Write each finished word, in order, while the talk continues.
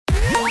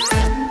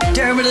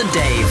Dermot and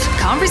Dave.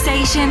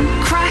 Conversation,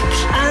 crack,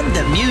 And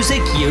the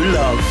music you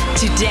love.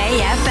 Today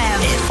FM.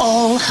 It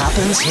all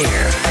happens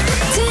here.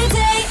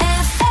 Today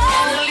FM.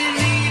 All you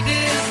need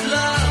is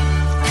love.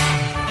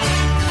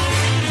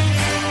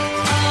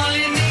 All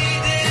you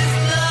need is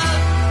love.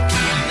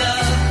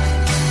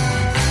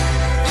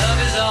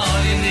 Love is all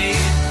you need.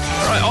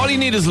 Right, all you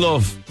need is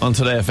love on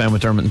Today FM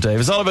with Dermot and Dave.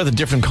 It's all about the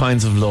different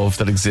kinds of love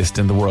that exist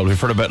in the world. We've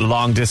heard about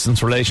long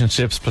distance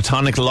relationships,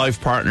 platonic life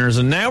partners,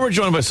 and now we're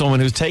joined by someone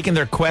who's taken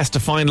their quest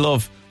to find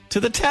love to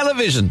the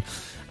television.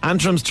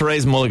 Antrim's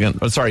Therese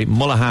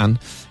Mullihan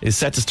is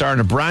set to star in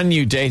a brand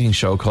new dating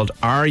show called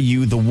Are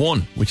You the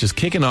One, which is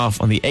kicking off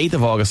on the 8th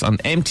of August on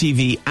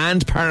MTV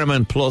and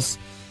Paramount Plus.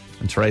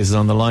 And Therese is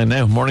on the line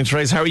now. Morning,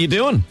 Therese. How are you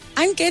doing?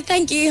 I'm good,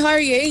 thank you. How are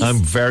you? I'm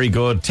very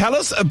good. Tell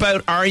us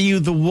about Are You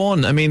the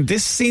One? I mean,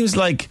 this seems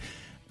like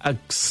a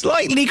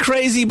slightly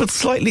crazy but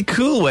slightly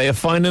cool way of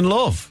finding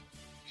love.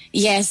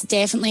 Yes,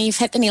 definitely. You've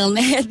hit the nail on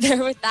the head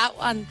there with that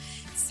one.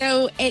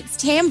 So it's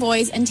 10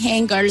 boys and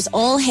 10 girls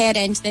all head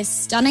into this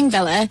stunning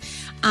villa.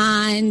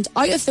 And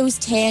out of those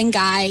 10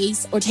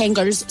 guys or 10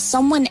 girls,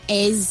 someone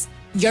is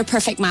your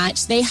perfect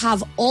match. They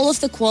have all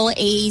of the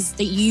qualities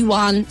that you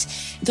want.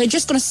 They're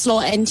just going to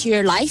slot into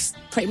your life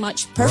pretty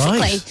much perfectly.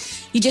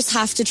 Right. You just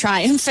have to try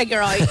and figure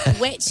out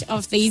which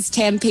of these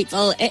 10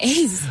 people it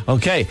is.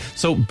 Okay,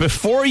 so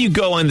before you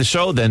go on the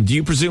show then, do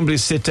you presumably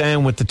sit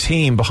down with the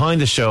team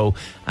behind the show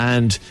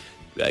and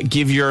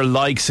give your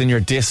likes and your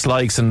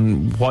dislikes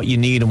and what you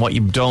need and what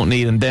you don't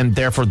need, and then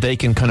therefore they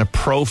can kind of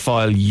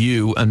profile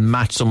you and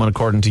match someone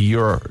according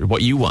to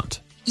what you want?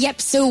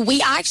 Yep, so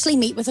we actually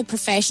meet with a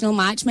professional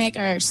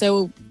matchmaker.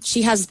 So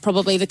she has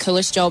probably the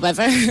coolest job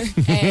ever.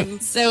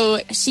 So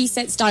she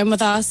sits down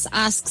with us,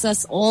 asks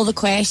us all the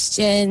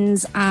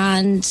questions,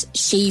 and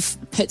she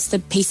puts the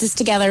pieces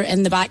together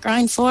in the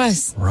background for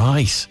us.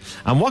 Right.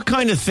 And what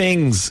kind of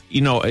things,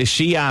 is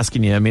she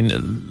asking you? I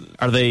mean,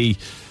 are they,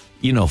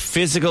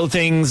 physical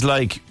things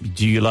like,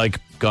 do you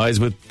like guys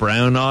with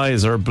brown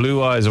eyes or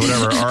blue eyes or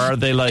whatever? Or are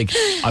they like,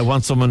 I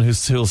want someone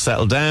who'll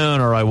settle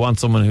down, or I want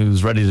someone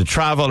who's ready to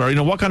travel, or,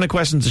 what kind of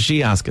questions is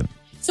she asking?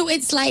 So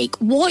it's like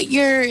what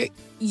your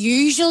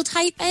usual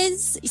type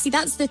is. You see,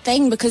 that's the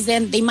thing, because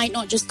then they might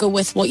not just go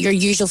with what your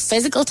usual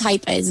physical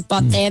type is,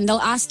 but then they'll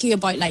ask you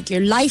about like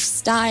your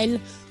lifestyle,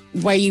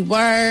 where you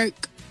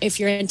work, if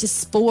you're into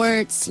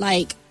sports,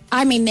 they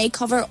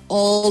cover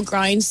all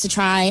grounds to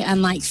try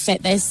and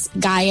fit this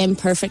guy in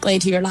perfectly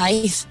to your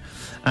life.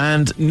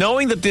 And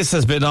knowing that this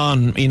has been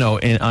on, on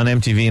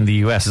MTV in the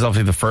US, is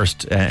obviously the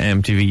first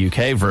MTV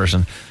UK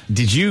version.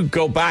 Did you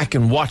go back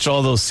and watch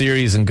all those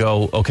series and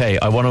go, okay,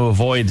 I want to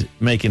avoid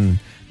making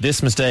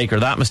this mistake or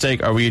that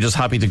mistake, or were you just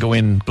happy to go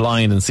in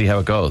blind and see how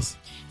it goes?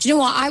 Do you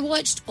know what? I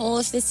watched all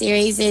of the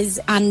series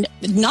and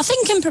nothing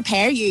can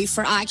prepare you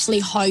for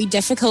actually how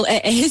difficult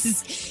it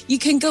is. You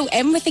can go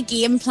in with a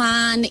game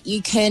plan,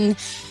 you can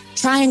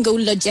try and go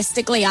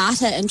logistically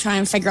at it and try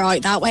and figure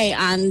out that way,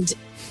 and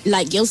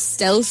you'll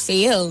still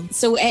fail.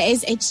 So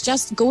it's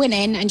just going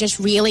in and just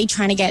really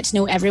trying to get to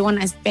know everyone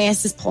as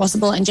best as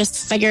possible, and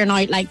just figuring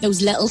out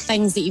those little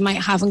things that you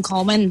might have in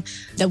common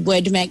that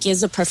would make you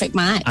as a perfect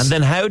match. And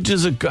then how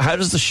does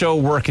the show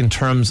work in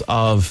terms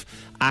of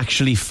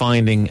actually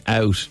finding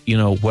out,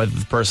 whether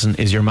the person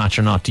is your match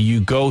or not? Do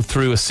you go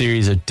through a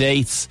series of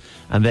dates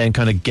and then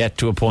kind of get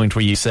to a point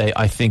where you say,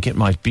 I think it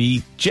might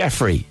be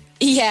Jeffrey?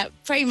 Yeah,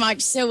 pretty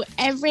much. So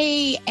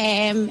every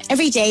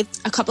day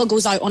a couple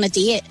goes out on a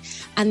date,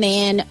 and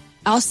then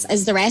us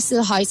as the rest of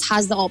the house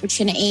has the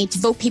opportunity to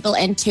vote people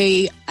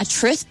into a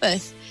truth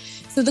booth.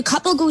 So the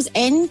couple goes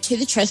into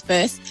the truth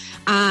booth,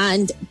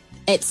 and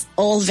it's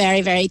all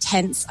very, very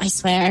tense, I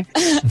swear.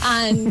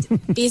 And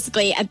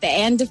basically at the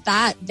end of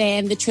that,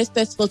 then the truth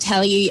booth will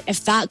tell you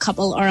if that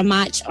couple are a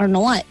match or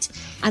not.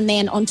 And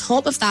then on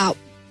top of that,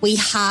 we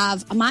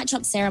have a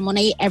match-up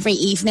ceremony every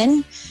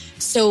evening.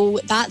 So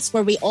that's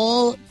where we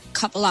all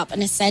couple up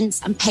in a sense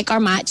and pick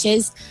our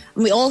matches,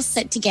 and we all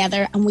sit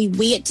together and we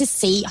wait to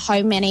see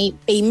how many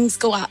beams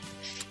go up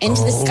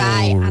into the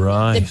sky. And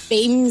right.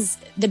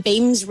 The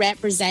beams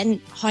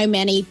represent how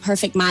many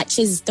perfect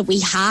matches that we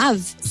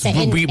have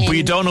sitting but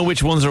you don't know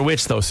which ones are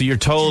which, though. So you're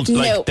told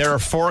there are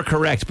 4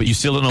 correct, but you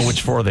still don't know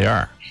which 4 they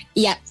are.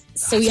 Yeah.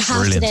 So you have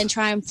brilliant. to then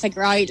try and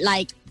figure out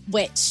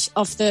which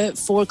of the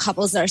 4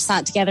 couples that are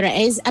sat together it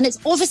is. And it's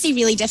obviously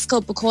really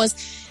difficult because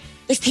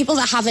there's people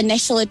that have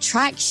initial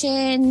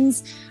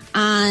attractions,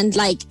 and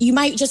you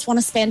might just want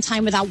to spend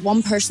time with that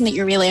one person that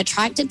you're really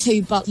attracted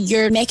to, but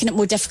you're making it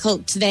more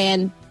difficult to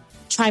then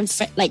try and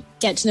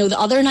get to know the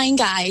other 9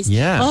 guys.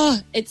 Yeah.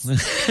 It's a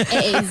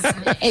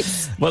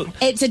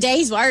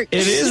day's work.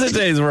 It is a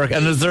day's work,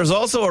 and there's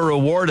also a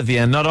reward at the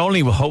end. Not only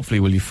hopefully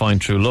will you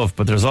find true love,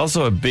 but there's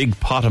also a big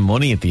pot of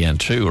money at the end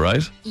too,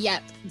 right?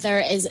 Yep,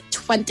 there is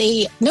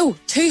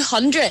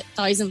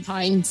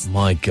 £200,000.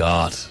 My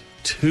God.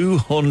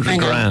 200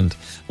 grand.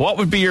 What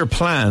would be your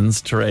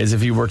plans, Therese,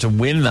 if you were to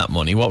win that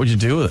money? What would you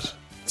do with it?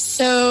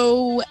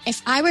 So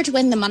if I were to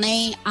win the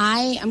money,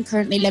 I am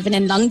currently living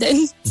in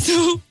London.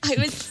 So I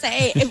would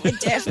say it would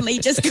definitely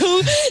just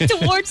go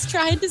towards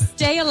trying to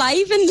stay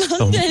alive in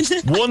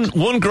London.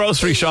 One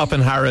grocery shop in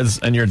Harrods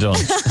and you're done.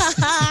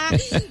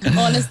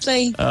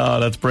 Honestly. Oh,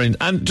 that's brilliant.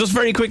 And just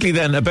very quickly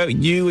then, about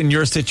you and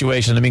your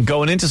situation. I mean,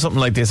 going into something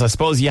like this, I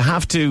suppose you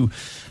have to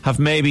have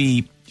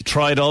maybe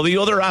tried all the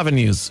other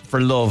avenues for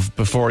love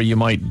before you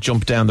might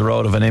jump down the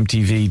road of an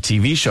MTV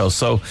TV show.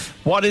 So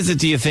what is it,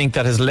 do you think,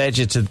 that has led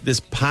you to this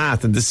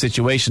path and this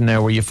situation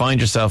now where you find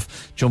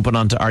yourself jumping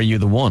onto Are You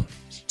the One?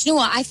 Do you know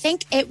what? I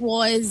think it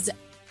was...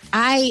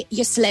 I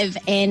used to live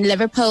in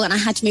Liverpool and I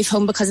had to move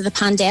home because of the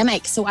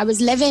pandemic. So I was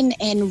living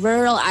in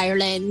rural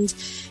Ireland.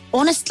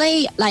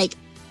 Honestly, like,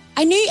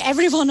 I knew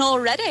everyone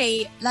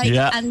already.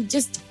 And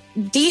just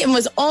dating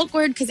was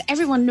awkward because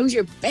everyone knows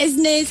your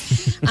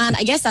business. And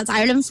I guess that's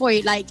Ireland for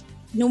you. Like,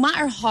 no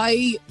matter how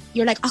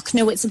you're like, oh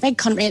no, it's a big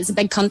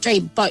country,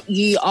 but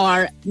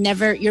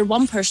you're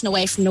one person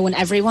away from knowing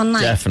everyone.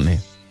 Like. Definitely.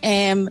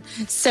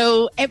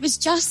 So it was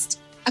just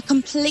a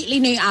completely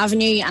new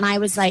avenue, and I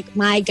was like,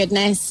 my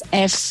goodness,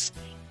 if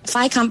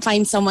I can't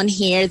find someone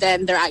here,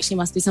 then there actually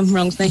must be something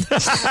wrong with me.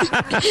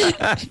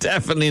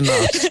 Definitely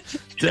not.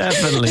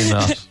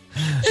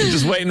 You're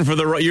just waiting for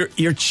the right.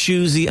 You're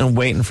choosy and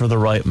waiting for the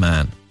right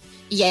man.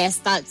 Yes,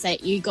 that's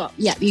it. You got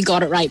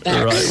it right there.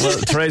 All right. Well,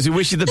 Therese, we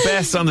wish you the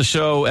best on the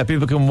show.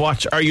 People can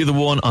watch Are You the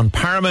One on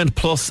Paramount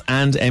Plus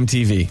and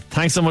MTV.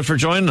 Thanks so much for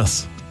joining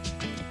us.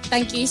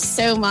 Thank you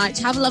so much.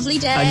 Have a lovely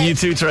day. And you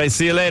too, Therese.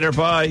 See you later.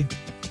 Bye.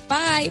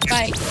 Bye.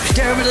 Bye.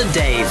 Dermot and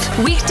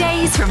Dave.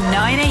 Weekdays from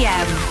 9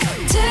 a.m.